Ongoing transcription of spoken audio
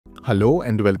Hello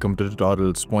and welcome to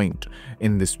Tutorials Point.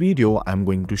 In this video, I'm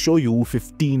going to show you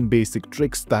 15 basic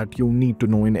tricks that you need to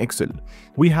know in Excel.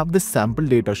 We have this sample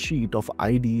data sheet of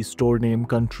ID, store name,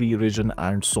 country, region,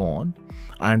 and so on.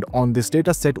 And on this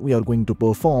data set, we are going to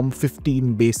perform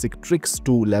 15 basic tricks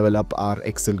to level up our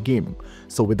Excel game.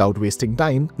 So without wasting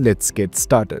time, let's get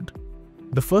started.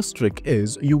 The first trick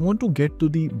is you want to get to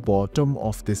the bottom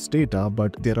of this data,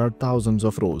 but there are thousands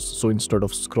of rows. So instead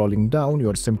of scrolling down, you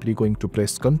are simply going to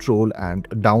press Ctrl and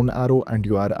down arrow and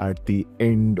you are at the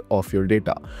end of your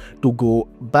data. To go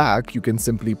back, you can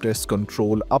simply press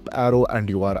Ctrl up arrow and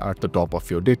you are at the top of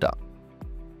your data.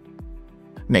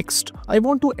 Next, I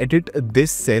want to edit this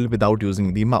cell without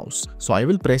using the mouse. So I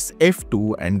will press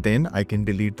F2 and then I can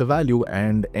delete the value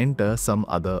and enter some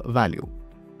other value.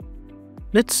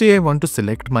 Let's say I want to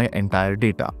select my entire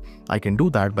data. I can do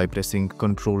that by pressing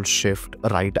Ctrl Shift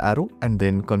right arrow and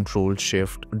then Ctrl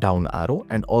Shift down arrow,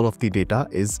 and all of the data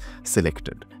is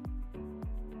selected.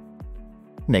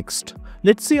 Next,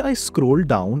 let's say I scroll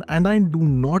down and I do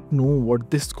not know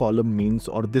what this column means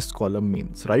or this column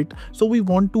means, right? So we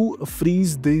want to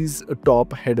freeze these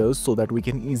top headers so that we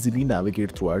can easily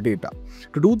navigate through our data.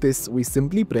 To do this, we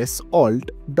simply press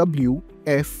Alt W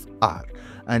F R.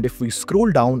 And if we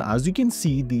scroll down, as you can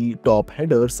see, the top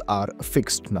headers are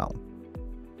fixed now.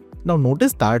 Now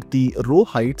notice that the row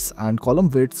heights and column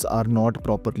widths are not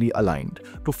properly aligned.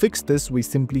 To fix this, we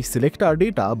simply select our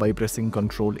data by pressing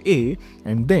Ctrl A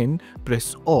and then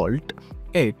press Alt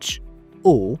H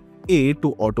O A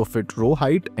to auto-fit row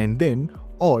height and then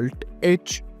Alt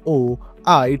H O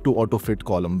I to auto-fit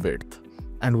column width.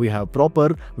 And we have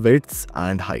proper widths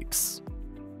and heights.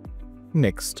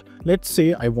 Next, let's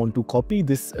say I want to copy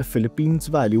this Philippines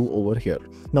value over here.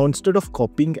 Now instead of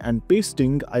copying and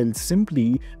pasting, I'll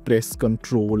simply press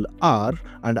Ctrl R,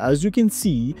 and as you can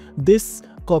see, this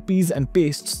copies and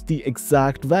pastes the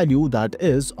exact value that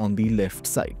is on the left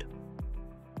side.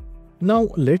 Now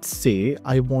let's say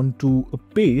I want to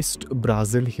paste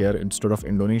Brazil here instead of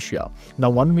Indonesia. Now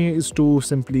one way is to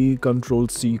simply Ctrl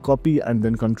C copy and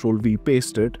then Ctrl V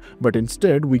paste it, but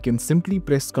instead we can simply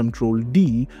press Ctrl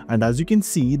D, and as you can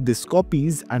see, this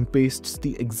copies and pastes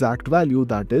the exact value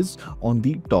that is on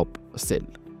the top cell.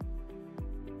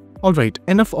 Alright,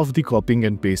 enough of the copying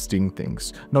and pasting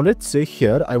things. Now let's say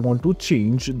here I want to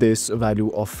change this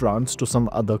value of France to some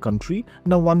other country.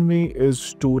 Now one way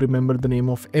is to remember the name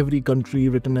of every country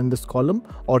written in this column,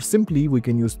 or simply we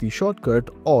can use the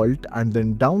shortcut Alt and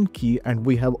then down key and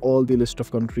we have all the list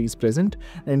of countries present,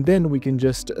 and then we can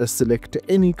just select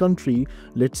any country.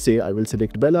 Let's say I will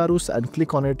select Belarus and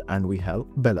click on it and we have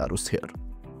Belarus here.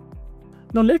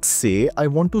 Now let's say I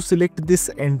want to select this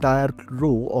entire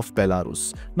row of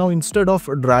Belarus. Now instead of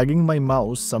dragging my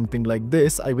mouse something like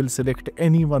this, I will select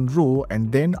any one row and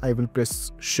then I will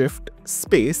press Shift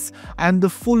space and the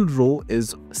full row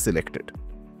is selected.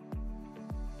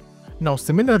 Now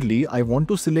similarly, I want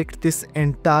to select this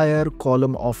entire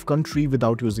column of country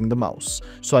without using the mouse.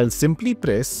 So I'll simply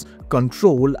press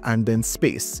Ctrl and then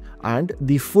space and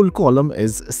the full column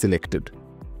is selected.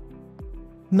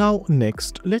 Now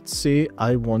next, let's say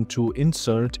I want to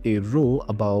insert a row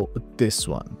about this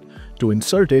one. To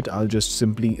insert it, I'll just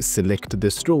simply select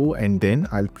this row and then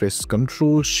I'll press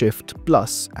Ctrl Shift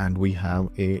plus and we have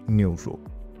a new row.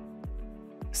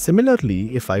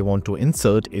 Similarly, if I want to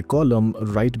insert a column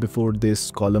right before this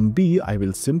column B, I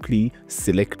will simply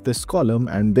select this column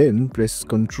and then press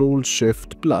Ctrl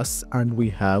Shift plus and we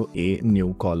have a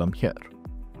new column here.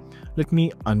 Let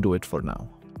me undo it for now.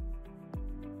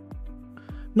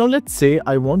 Now let's say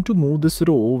I want to move this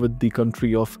row with the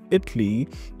country of Italy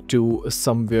to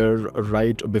somewhere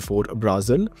right before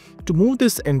Brazil. To move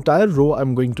this entire row,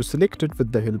 I'm going to select it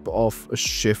with the help of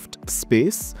Shift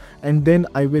space and then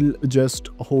I will just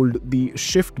hold the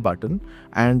Shift button,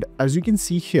 and as you can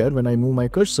see here, when I move my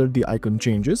cursor, the icon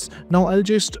changes. Now I'll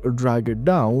just drag it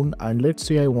down and let's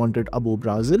say I want it above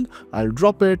Brazil. I'll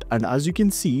drop it and as you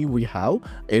can see, we have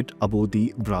it above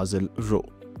the Brazil row.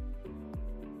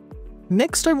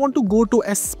 Next, I want to go to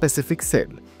a specific cell.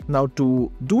 Now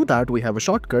to do that, we have a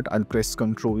shortcut. I'll press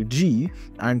Ctrl G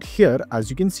and here, as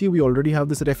you can see, we already have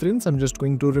this reference. I'm just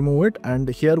going to remove it and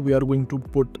here we are going to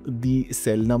put the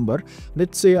cell number.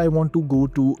 Let's say I want to go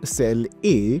to cell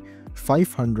A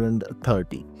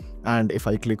 530. And if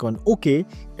I click on OK,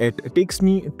 it takes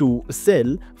me to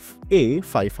cell A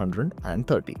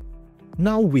 530.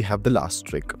 Now we have the last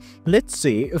trick. Let's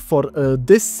say for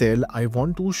this cell, I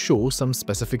want to show some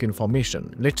specific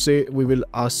information. Let's say we will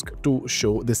ask to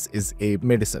show this is a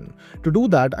medicine. To do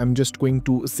that, I'm just going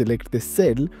to select this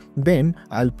cell, then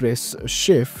I'll press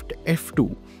Shift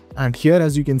F2 And here,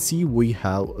 as you can see, we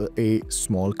have a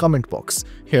small comment box.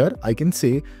 Here I can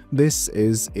say this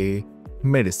is a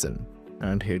medicine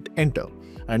and hit enter.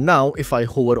 And now if I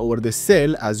hover over this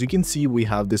cell, as you can see, we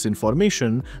have this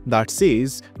information that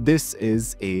says this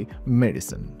is a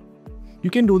medicine. You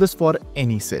can do this for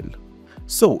any cell.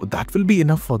 So that will be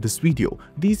enough for this video.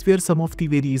 These were some of the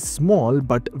very small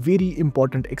but very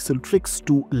important Excel tricks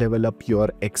to level up your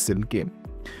Excel game.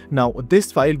 Now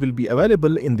this file will be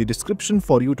available in the description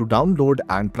for you to download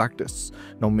and practice.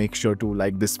 Now make sure to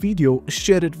like this video,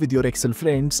 share it with your Excel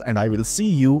friends, and I will see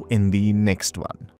you in the next one.